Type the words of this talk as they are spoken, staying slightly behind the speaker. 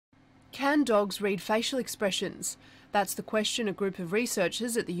Can dogs read facial expressions? That's the question a group of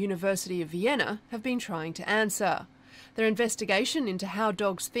researchers at the University of Vienna have been trying to answer. Their investigation into how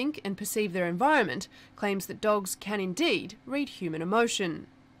dogs think and perceive their environment claims that dogs can indeed read human emotion.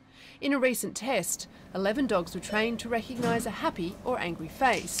 In a recent test, 11 dogs were trained to recognise a happy or angry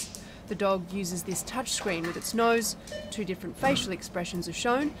face. The dog uses this touchscreen with its nose, 2 different facial expressions are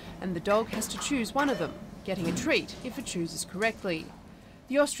shown, and the dog has to choose one of them, getting a treat if it chooses correctly.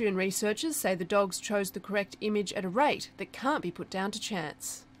 The Austrian researchers say the dogs chose the correct image at a rate that can't be put down to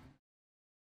chance.